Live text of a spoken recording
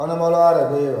Ona molare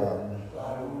beva.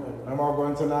 Ama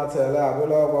going to not tell her,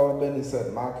 will all Benny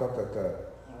said, Mark Kaka.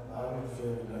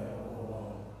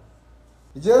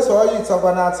 Just all you talk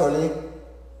about Nathalie.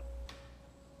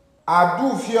 I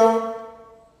do fear,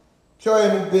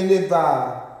 Choy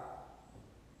Beneva.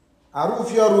 I do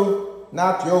fear,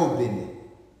 not your Benny.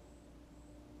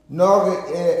 No,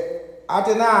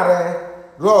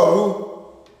 Atenare,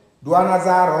 Roru,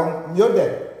 Duanazaron,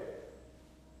 Yode.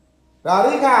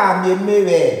 Rarica, me,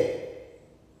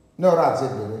 no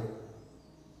razzie.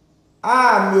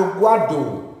 Ah, mio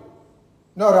guardo,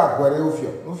 no raguere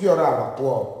ufio rava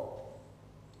può.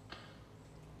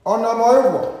 Ono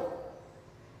moevo.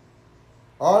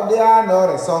 O dia no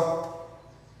reso.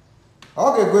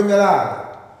 O che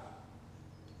guignala.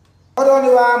 O doni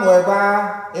wa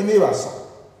moeba emi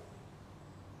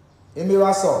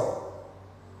waso.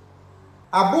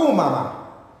 Abu mama,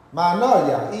 ma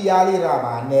noia iyali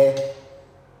rama ne.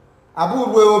 Abu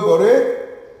rwe obore.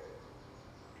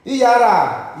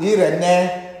 Iyara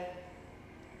irene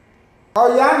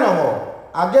oyanomo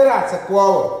agera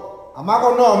tekwo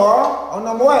amako nomo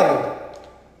onomoere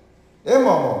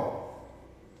emomo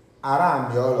ara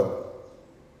miolo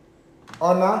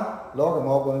ona logo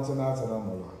mo go international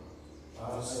no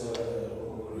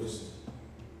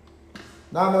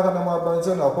na me kana mo go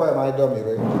international ko e mai do mi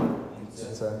re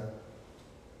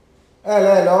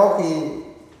ele lo ki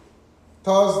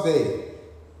Thursday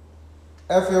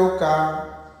FUK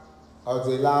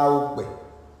Ozelaupe.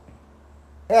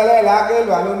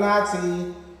 Lagelu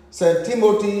alunati St.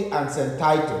 Timothy and St.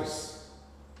 Titus.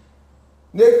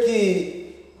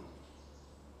 Neki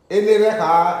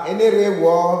enere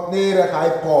wo nere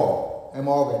Paul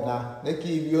emogena.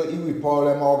 Neki iwi Paul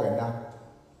emogena.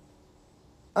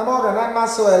 Emogena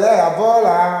maso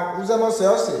avola uzemo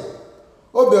seose.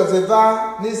 Obi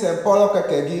ozeva ni St. Paul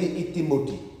kekegi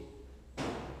Timothy.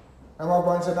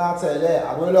 Emogena na tele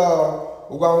awelo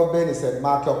Ugwa Benny said,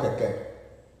 Mark your keke.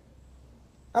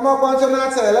 I'm a bunch of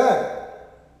nuts.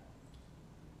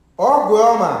 Oh,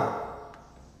 Guoma.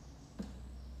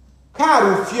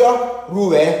 Carufio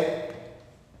Rue.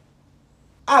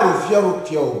 Arufio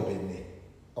Rupio Benny.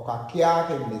 Okakia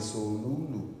can be so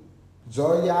lulu.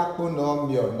 Joya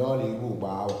Kunomio Noli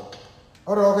Rubao.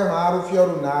 Or Rogan Arufio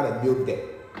Runare Butte.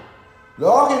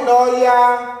 Logi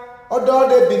Noya. Or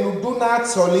Dode Binu not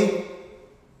solid.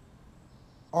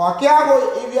 Okiago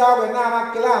ibiawe na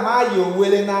makila ma yo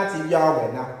wele na ti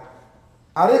ibiawe na.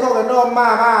 Ariko ke no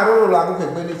ma ro la ku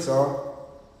ke ni so.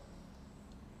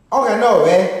 O ke no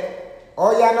we.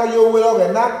 O ya no yo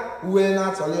wele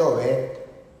na so le o we.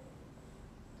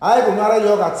 Ai ku na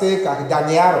yo ka te ka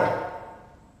Daniaro.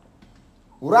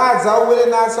 Uraza wele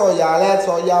na so ya le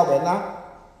so ya we na.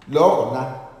 Lo na.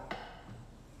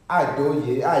 Ai do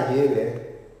ye le.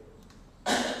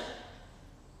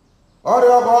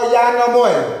 Oro ko ya no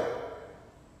moe.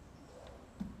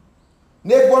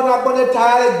 Ne bona bone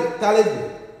talebi.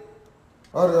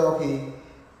 Oro ki.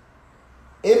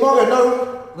 E mo ke no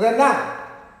rena.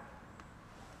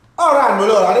 Ora no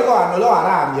lo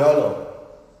ara mi olo.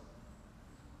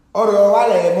 Oro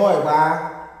wale mo e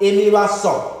ba emi wa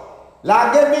so.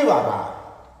 La ge mi wa ba.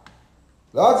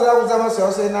 Lo tira uzama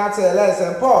se na tele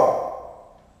St. Paul.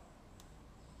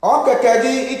 O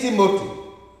kekegi Timothy.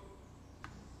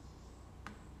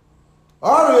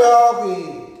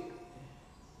 Oriogi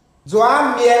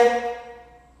Zoamie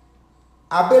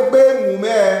Abegbe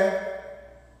mume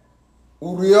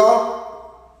Urio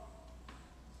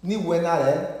ni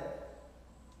wenale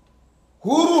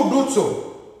Huru duto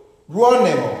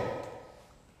Ruonemo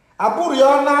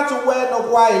Aburio na to we no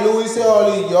kwa ilu ise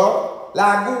oli yo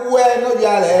la gu we no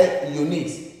yale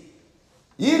unit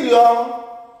Irio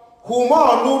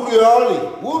Humo nu rioli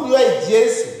Urio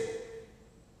Jesu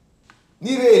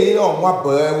Nire no mwa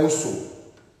be uso.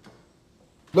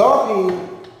 Lori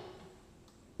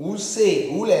use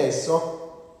ule so.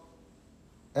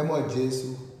 Emo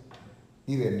Jesu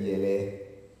ire miele.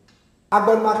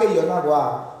 Agbon ma ke yo na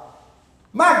wa.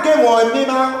 Ma ke mo mi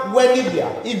ma we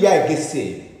ibia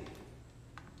gese.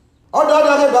 Odo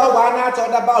ke ba wa na to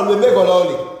da ba lu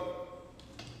megololi.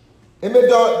 Eme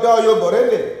do yo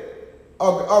borele.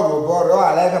 O boro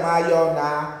ale ka ma yo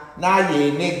na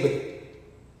ye negbe.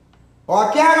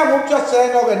 Okiaga mupio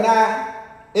seno gena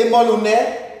emolune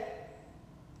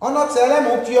ono tele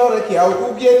mupio re kia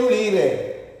ugienu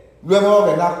lire luemo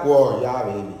gena kwa ya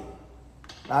baby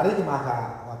nari ki maka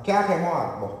okiaga mo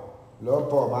agbo lo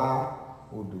po ma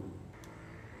udu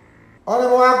ono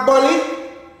mo agboli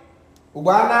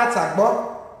ugba na tagbo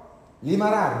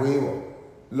limara agbewo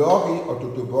lo ki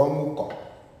ototo bo mu ko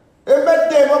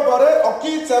ebede mo bore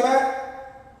okiteme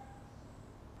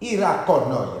ira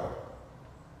kono ya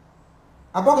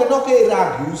Aboge no ke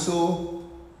raguso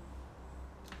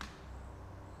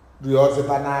rioze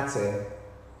banate.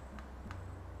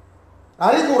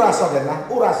 Ari ura sogena,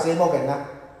 ura semo gena.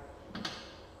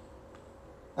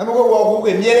 Amo go wo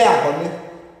ke miele akoni.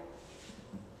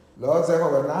 Lo se ko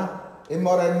gena,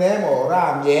 imore nemo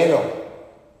ra mielo.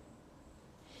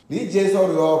 Li Jesu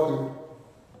rio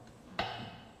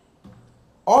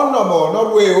ono mo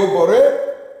no we obore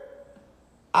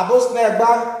abosnegba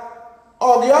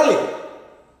ogioli.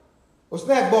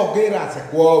 Osnegba ogera se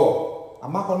kuowo.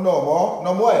 Amako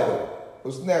no mo ero.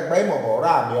 Osnegba imo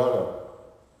ra mielo.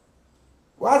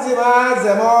 Wazi ma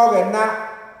zemo gena.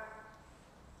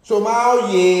 So ma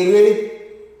yere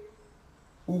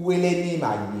uwele ni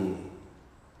ma ye.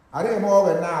 Are mo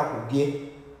gena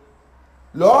kugie.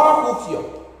 Lo kufio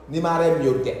ni mare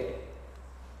miote.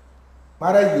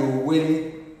 Mare yo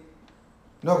wele.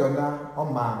 No gena o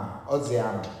mama o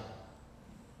ziana.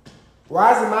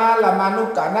 Wazi ma la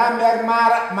manuka na mer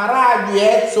mara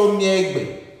yet so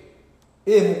miegbe.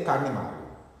 E mu kanimalu.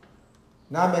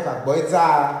 Na me ka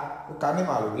boiza o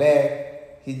kanimalu le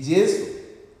ki Jesu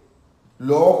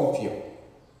lo kufio.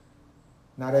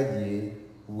 Na regie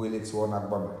wele tso na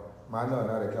gbame. Ma no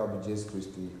na re ka bi Jesu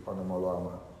Christi ono molo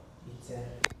ama.